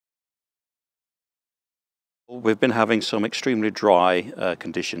We've been having some extremely dry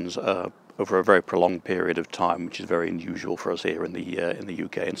conditions over a very prolonged period of time, which is very unusual for us here in the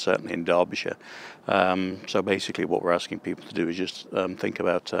UK and certainly in Derbyshire. So basically what we're asking people to do is just think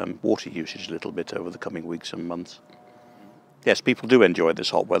about water usage a little bit over the coming weeks and months. Yes, people do enjoy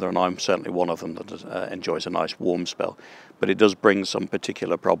this hot weather, and I'm certainly one of them that enjoys a nice warm spell, but it does bring some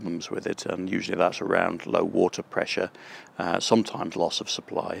particular problems with it, and usually that's around low water pressure, sometimes loss of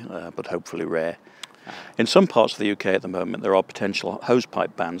supply, but hopefully rare. In some parts of the UK at the moment there are potential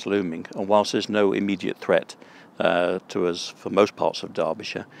hosepipe bans looming, and whilst there's no immediate threat to us for most parts of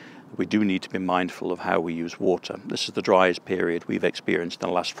Derbyshire, we do need to be mindful of how we use water. This is the driest period we've experienced in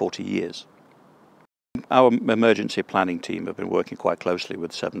the last 40 years. Our emergency planning team have been working quite closely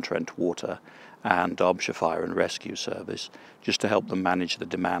with Severn Trent Water and Derbyshire Fire and Rescue Service just to help them manage the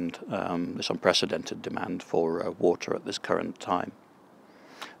demand, this unprecedented demand for water at this current time.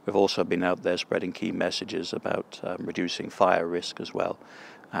 We've also been out there spreading key messages about reducing fire risk as well,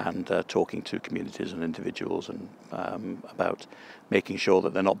 and talking to communities and individuals and about making sure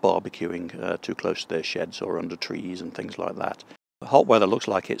that they're not barbecuing too close to their sheds or under trees and things like that. The hot weather looks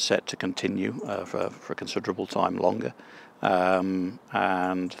like it's set to continue for a considerable time longer,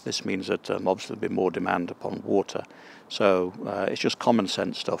 and this means that obviously there'll be more demand upon water. So it's just common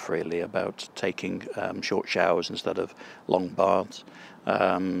sense stuff really about taking short showers instead of long baths,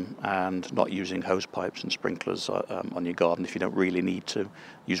 and not using hose pipes and sprinklers on your garden if you don't really need to.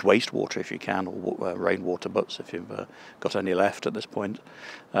 Use wastewater if you can, or rainwater butts if you've got any left at this point.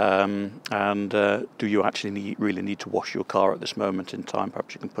 Do you actually really need to wash your car at this moment in time?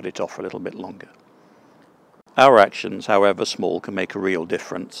 Perhaps you can put it off for a little bit longer. Our actions, however small, can make a real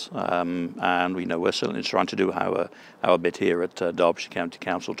difference, and we know we're certainly trying to do our bit here at Derbyshire County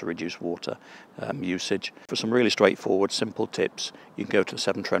Council to reduce water usage. For some really straightforward, simple tips, you can go to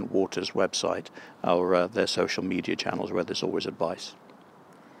Severn Trent Water's website or their social media channels where there's always advice.